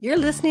You're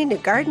listening to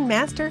Garden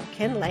Master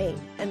Ken Lain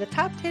and the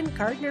Top 10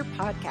 Gardener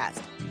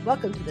Podcast.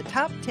 Welcome to the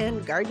Top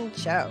 10 Garden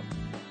Show.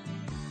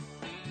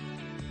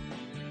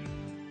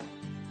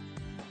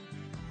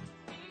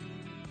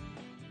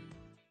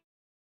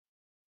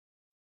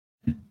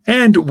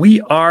 And we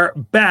are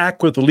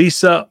back with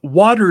Lisa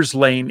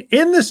Waters-Lain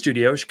in the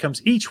studio. She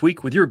comes each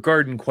week with your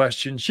garden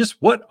questions.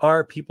 Just what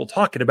are people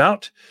talking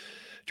about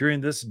during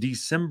this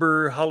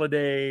December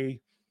holiday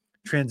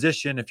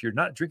transition? If you're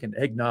not drinking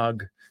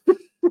eggnog,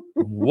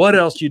 what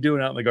else are you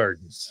doing out in the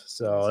gardens?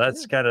 So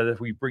that's kind of,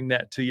 we bring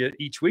that to you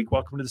each week.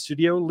 Welcome to the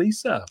studio,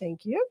 Lisa.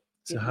 Thank you.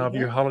 So how have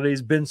your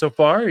holidays been so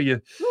far? Are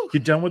you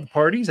done with the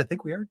parties? I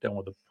think we are done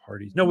with the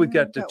parties. No, we've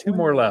got two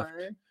more left.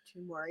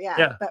 Two more,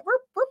 yeah. But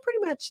we're pretty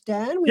much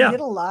done. We did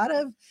a lot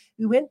of,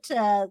 we went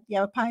to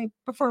Pie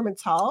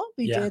Performance Hall.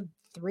 We did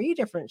 3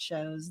 different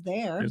shows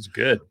there. It was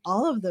good.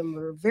 All of them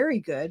were very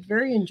good,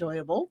 very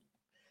enjoyable.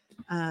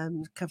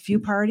 A few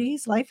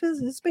parties.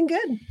 It's been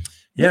good.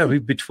 Yeah, we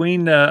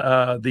between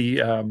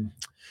the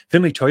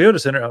Finley Toyota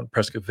Center out in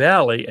Prescott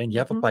Valley and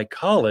Yavapai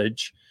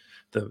College,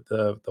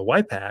 the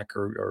YPAC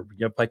or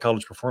Yavapai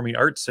College Performing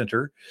Arts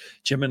Center,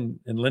 Jim and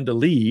Linda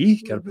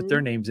Lee got to put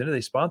their names in it.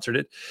 They sponsored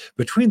it.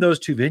 Between those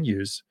two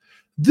venues,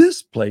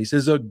 this place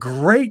is a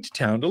great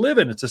town to live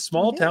in. It's a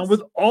small town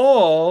with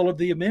all of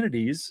the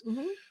amenities,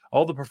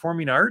 all the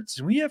performing arts,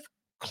 and we have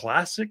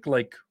classic,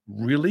 like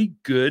really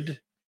good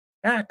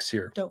acts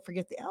here. Don't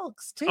forget the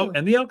Elks too. Oh,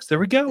 and the Elks. There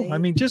we go.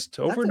 Just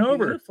over and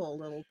over. Beautiful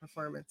little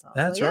performance.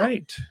 That's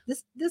right.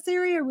 This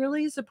area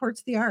really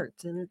supports the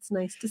arts, and it's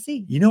nice to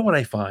see. You know what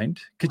I find?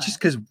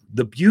 Because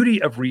the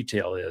beauty of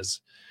retail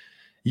is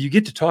you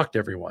get to talk to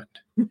everyone.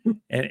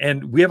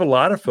 and we have a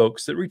lot of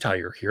folks that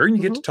retire here, and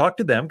you get to talk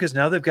to them because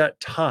now they've got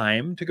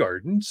time to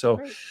garden. So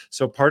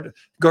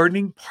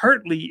gardening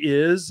partly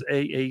is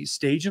a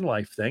stage in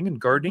life thing, and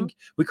gardening,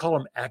 we call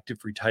them active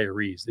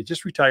retirees. They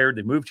just retired,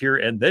 they moved here,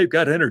 and they've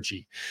got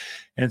energy.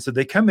 And so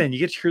they come in, you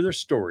get to hear their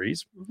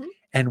stories,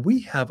 and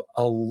we have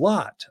a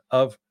lot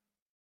of,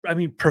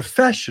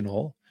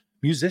 professional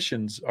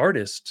musicians,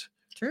 artists,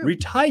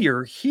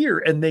 retire here,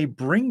 and they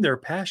bring their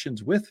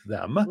passions with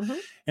them.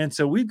 And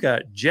so we've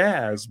got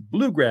jazz,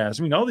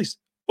 bluegrass, all these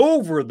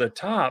over the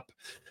top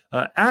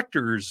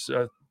actors,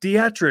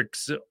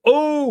 theatrics,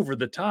 over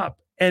the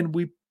top, and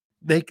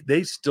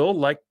they still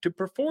like to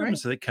perform.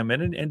 So they come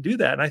in and do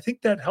that, and I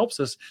think that helps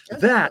us.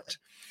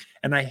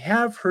 And I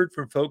have heard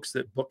from folks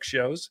that book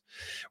shows.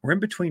 We're in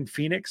between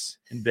Phoenix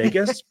and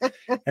Vegas,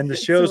 and the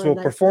shows will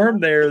perform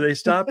there. They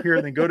stop here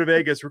and then go to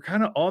Vegas. We're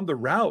kind of on the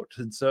route.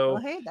 And so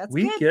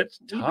we get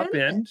top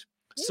end.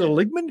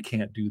 Seligman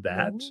can't do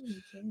that.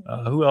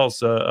 Who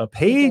else?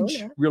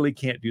 Page really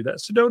can't do that.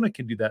 Sedona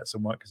can do that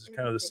somewhat because it's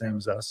kind of the same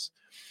as us.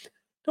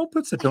 Don't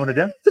put Sedona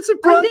down. It's a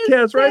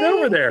broadcast right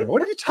over there.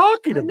 What are you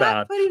talking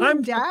about?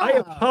 I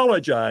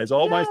apologize.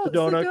 All my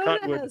Sedona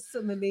Cottonwood has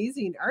some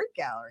amazing art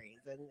galleries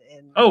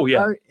and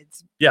art.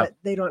 But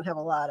they don't have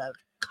a lot of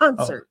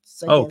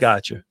concerts.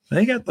 Gotcha.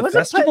 They got the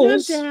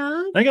festivals.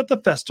 They got the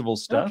festival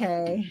stuff.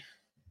 Okay.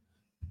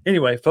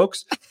 Anyway,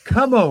 folks,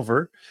 come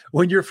over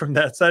when you're from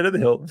that side of the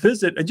hill.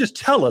 Visit and just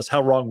tell us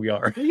how wrong we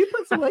are. You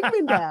put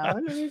Seligman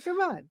down. Come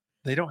on.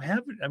 They don't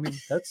have it.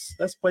 That's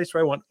the place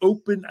where I want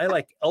open. I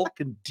like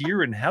elk and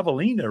deer and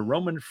javelina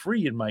roaming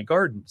free in my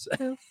gardens.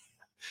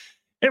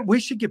 And we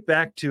should get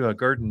back to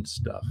garden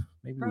stuff.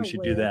 Maybe we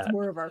should do that. It's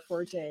more of our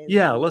forte.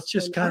 Yeah, let's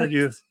just kind of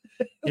do.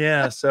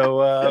 Yeah.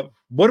 So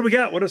what do we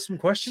got? What are some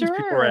questions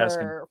people are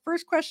asking?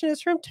 First question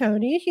is from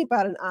Tony. He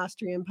bought an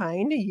Austrian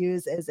pine to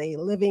use as a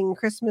living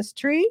Christmas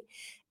tree.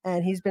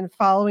 And he's been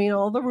following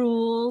all the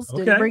rules.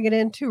 Didn't bring it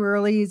in too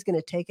early. He's going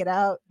to take it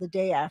out the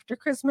day after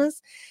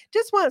Christmas.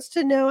 Just wants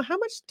to know, how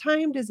much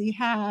time does he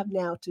have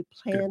now to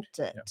plant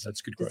it? Yeah, that's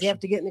a good question. Does he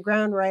have to get in the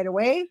ground right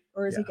away,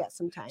 or has he got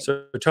some time?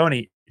 So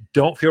Tony,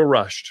 don't feel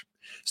rushed.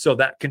 So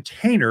that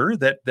container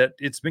that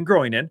it's been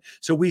growing in,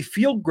 so we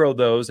field grow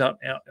those out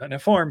in a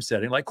farm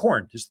setting like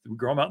corn. Just we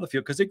grow them out in the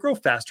field because they grow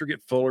faster,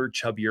 get fuller,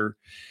 chubbier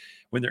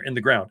when they're in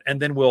the ground.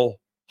 And then we'll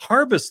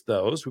harvest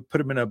those. We put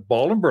them in a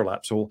ball and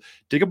burlap. So we'll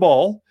dig a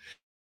ball,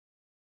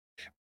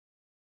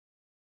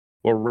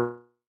 we'll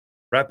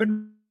wrap it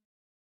in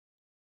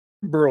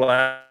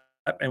burlap,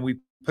 and we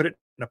put it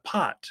in a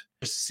pot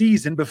a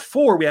season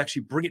before we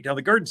actually bring it down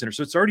the garden center.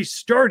 So it's already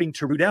starting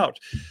to root out.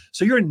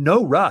 So you're in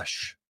no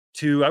rush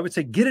to, I would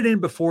say, get it in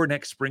before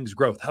next spring's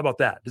growth. How about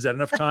that? Is that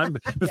enough time?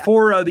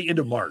 Before the end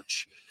of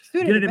March.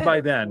 Get it in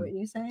by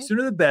then.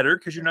 Sooner the better,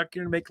 because you're not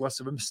going to make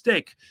less of a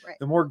mistake.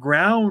 The more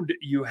ground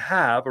you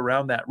have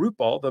around that root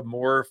ball, the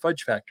more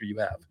fudge factor you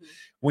have.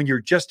 When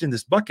you're just in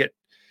this bucket,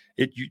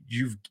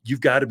 you've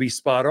got to be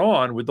spot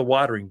on with the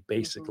watering,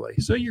 basically.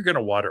 So you're going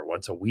to water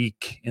once a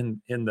week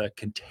in the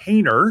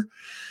container.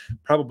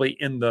 Probably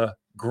in the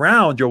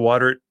ground, you'll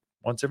water it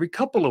once every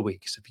couple of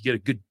weeks. If you get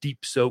a good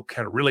deep soak,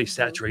 kind of really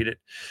saturate it,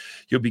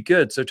 you'll be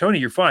good. So Tony,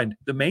 you're fine.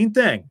 The main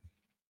thing,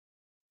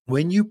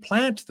 when you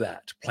plant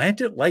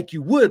it like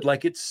you would,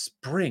 like it's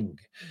spring.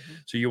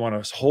 So you want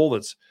a hole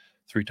that's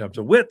 3 times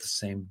the width,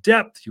 same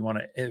depth. You want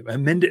to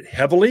amend it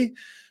heavily.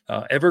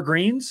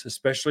 Evergreens,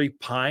 especially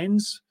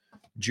pines,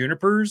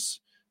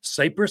 junipers,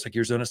 cypress, like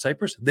Arizona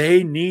cypress,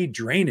 they need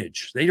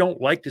drainage. They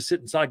don't like to sit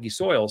in soggy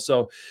soil.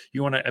 So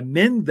you want to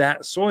amend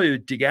that soil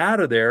to get out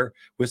of there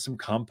with some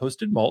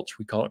composted mulch.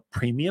 We call it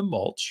premium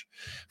mulch.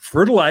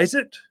 Fertilize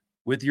it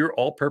with your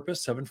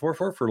all-purpose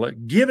 744 fertilizer.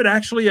 Give it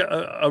actually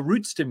a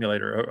root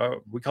stimulator.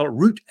 We call it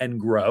root and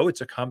grow.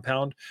 It's a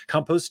compound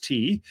compost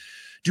tea.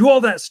 Do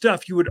all that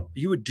stuff you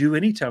would do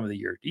any time of the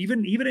year,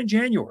 even in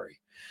January.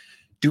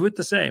 Do it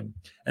the same,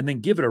 and then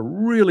give it a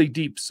really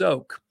deep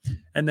soak.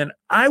 And then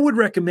I would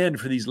recommend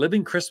for these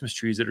living Christmas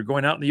trees that are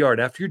going out in the yard,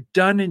 after you're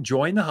done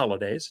enjoying the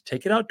holidays,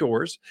 take it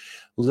outdoors,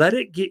 let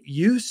it get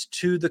used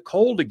to the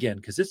cold again,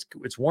 because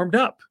it's warmed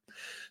up.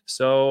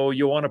 So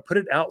you'll want to put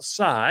it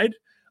outside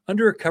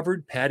under a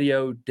covered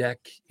patio, deck,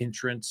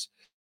 entrance,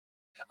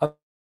 up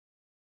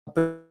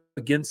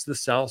against the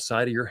south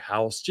side of your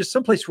house, just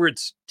someplace where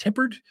it's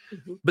tempered,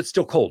 but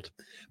still cold.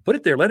 Put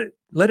it there, let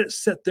it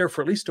sit there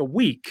for at least a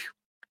week.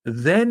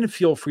 Then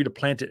feel free to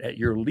plant it at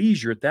your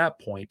leisure at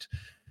that point,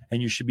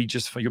 and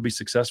you'll be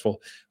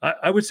successful.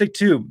 I would say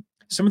too,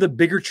 some of the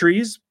bigger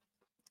trees,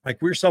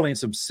 like we're selling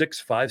some 6,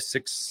 5,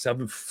 6,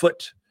 7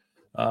 foot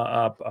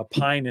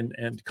pine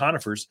and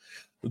conifers.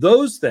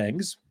 Those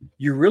things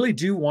you really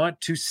do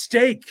want to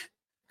stake,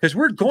 because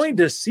we're going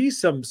to see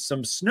some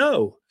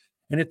snow,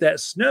 and if that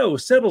snow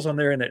settles on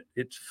there and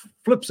it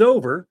flips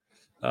over,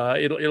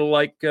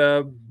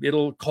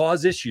 it'll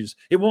cause issues.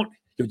 It won't.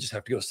 You'll just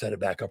have to go set it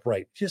back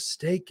upright. Just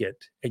stake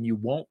it, and you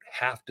won't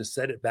have to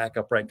set it back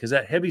upright, because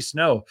that heavy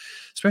snow,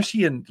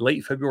 especially in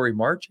late February,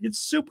 March, it's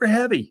super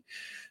heavy.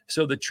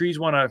 So the trees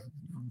want to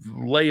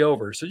lay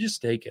over. So just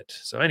stake it.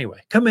 So anyway,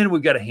 come in.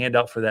 We've got a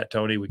handout for that,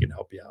 Tony. We can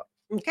help you out.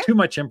 Okay. Too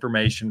much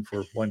information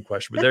for one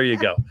question, but there you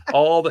go.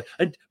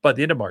 By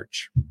the end of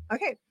March.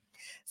 Okay.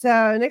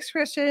 So next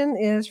question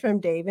is from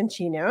Dave in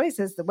Chino. He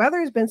says, the weather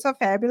has been so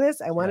fabulous.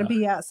 I want to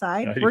be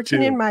outside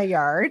working in my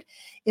yard.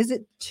 Is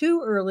it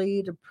too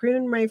early to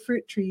prune my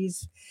fruit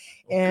trees?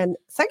 And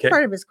second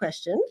part of his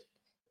question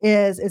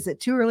is it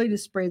too early to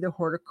spray the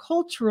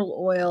horticultural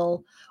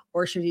oil,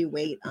 or should you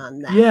wait on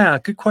that? Yeah,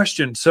 good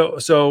question. So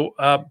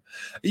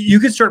you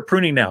can start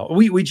pruning now.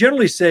 We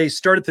generally say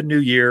start at the new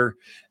year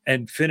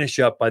and finish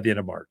up by the end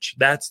of March.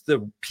 That's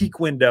the peak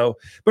window.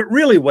 But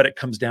really what it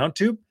comes down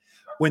to,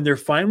 when they're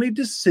finally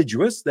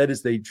deciduous, that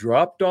is, they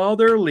dropped all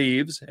their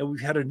leaves and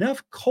we've had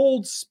enough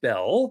cold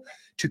spell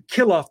to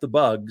kill off the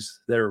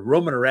bugs that are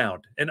roaming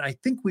around. And I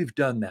think we've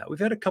done that. We've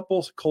had a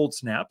couple cold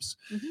snaps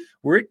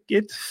where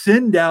it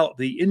thinned out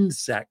the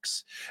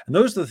insects. And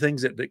those are the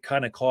things that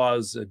kind of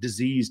cause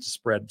disease to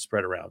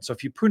spread around. So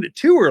if you prune it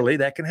too early,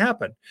 that can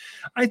happen.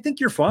 I think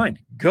you're fine.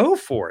 Go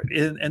for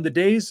it. And the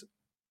days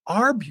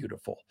are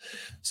beautiful.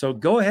 So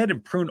go ahead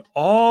and prune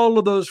all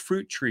of those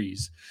fruit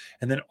trees,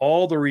 and then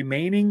all the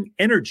remaining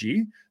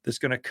energy that's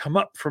going to come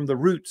up from the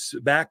roots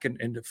back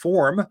and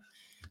form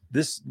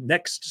this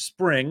next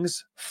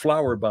spring's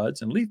flower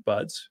buds and leaf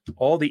buds.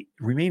 All the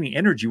remaining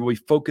energy will be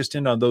focused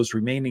in on those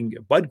remaining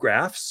bud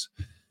grafts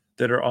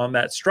that are on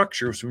that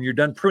structure. So when you're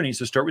done pruning,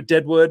 so start with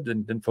deadwood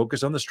and then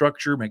focus on the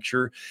structure, make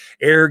sure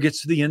air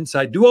gets to the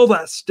inside, do all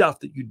that stuff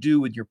that you do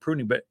with your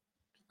pruning. But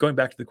going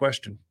back to the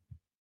question,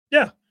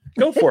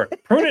 go for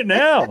it. Prune it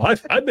now.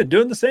 I've been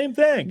doing the same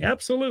thing.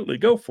 Absolutely.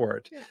 Go for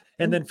it. Yeah.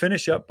 And then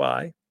finish up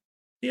by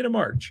the end of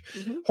March.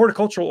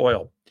 Horticultural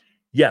oil.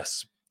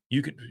 Yes,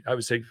 you can. I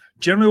would say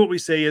generally what we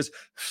say is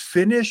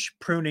finish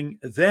pruning,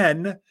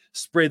 then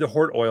spray the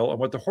hort oil. And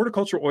what the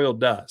horticultural oil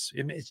does,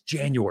 it's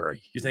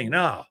January. You're thinking,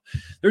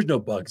 there's no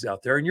bugs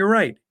out there. And you're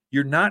right.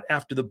 You're not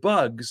after the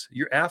bugs.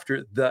 You're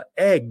after the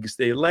eggs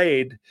they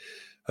laid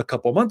a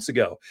couple months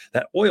ago.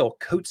 That oil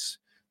coats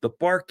the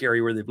bark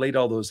area where they've laid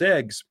all those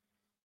eggs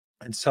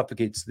and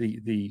suffocates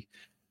the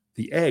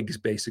eggs,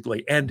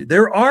 basically. And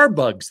there are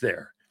bugs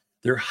there.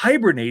 They're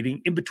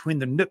hibernating in between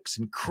the nooks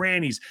and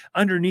crannies,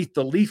 underneath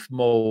the leaf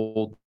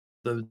mold,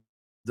 the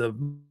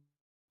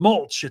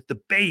mulch at the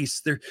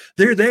base.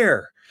 They're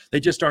there. They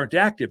just aren't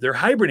active. They're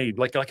hibernating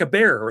like a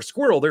bear or a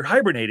squirrel. They're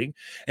hibernating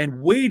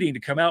and waiting to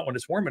come out when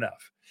it's warm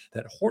enough.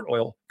 That hort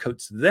oil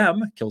coats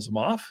them, kills them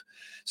off.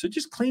 So it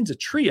just cleans a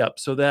tree up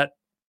so that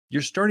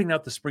you're starting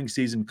out the spring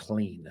season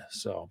clean.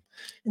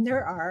 And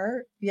there's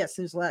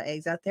a lot of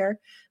eggs out there,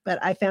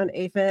 but I found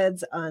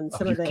aphids on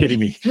some of the. Kidding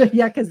me?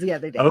 Yeah, because the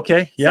other day.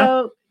 Okay, yeah.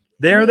 So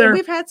there.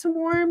 We've had some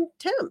warm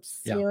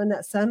temps, and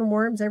that sun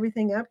warms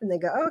everything up, and they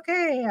go,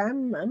 okay,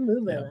 I'm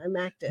moving, I'm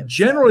active.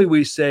 Generally,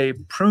 we say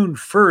prune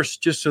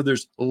first, just so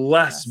there's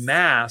less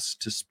mass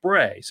to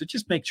spray. So it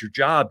just makes your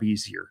job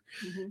easier.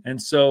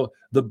 And so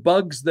the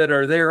bugs that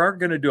are there aren't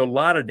going to do a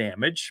lot of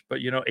damage, but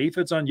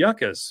aphids on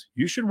yuccas,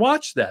 you should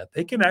watch that.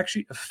 They can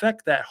actually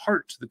affect that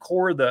heart, the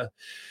core,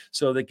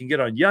 so they can get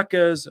on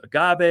yuccas,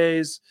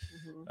 agaves,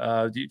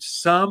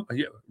 some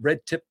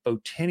red tip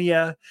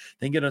botinia.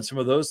 They can get on some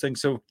of those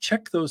things. So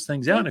check those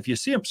things out. And if you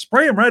see them,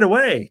 spray them right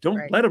away.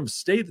 Don't let them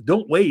stay.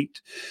 Don't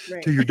wait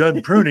till you're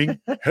done pruning.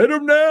 Hit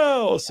them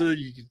now, so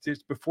you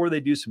just before they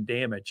do some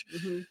damage.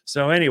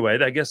 So anyway,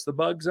 I guess the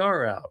bugs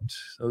are out.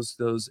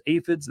 Those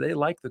aphids, they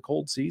like the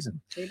cold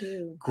season. They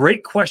do.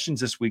 Great questions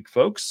this week,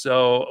 folks.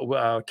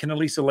 So Ken and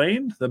Lisa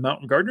Lain, the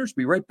Mountain Gardeners,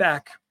 be right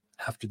back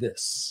after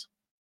this.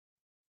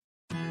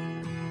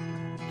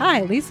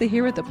 Hi, Lisa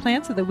here with the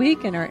plants of the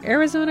week and our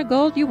Arizona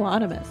Gold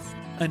Euonymus.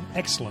 An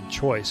excellent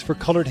choice for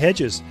colored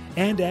hedges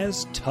and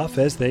as tough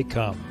as they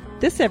come.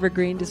 This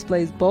evergreen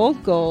displays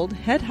bold gold,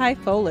 head-high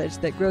foliage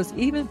that grows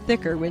even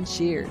thicker when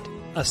sheared.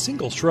 A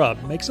single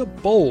shrub makes a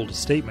bold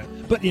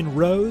statement, but in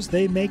rows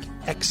they make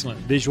excellent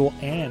visual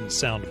and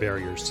sound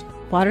barriers.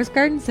 Waters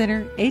Garden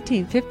Center,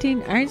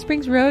 1815 Iron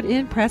Springs Road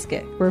in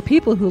Prescott, where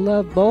people who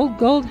love bold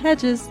gold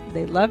hedges,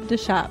 they love to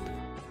shop.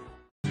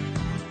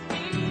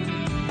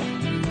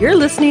 You're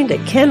listening to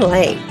Ken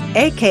Lain,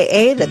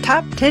 a.k.a. the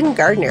Top 10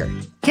 Gardener.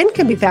 Ken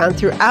can be found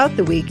throughout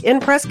the week in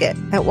Prescott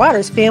at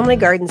Waters Family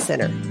Garden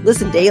Center.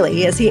 Listen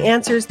daily as he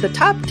answers the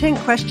top 10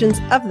 questions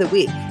of the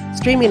week,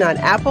 streaming on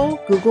Apple,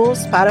 Google,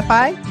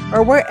 Spotify,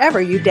 or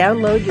wherever you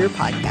download your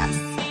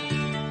podcasts.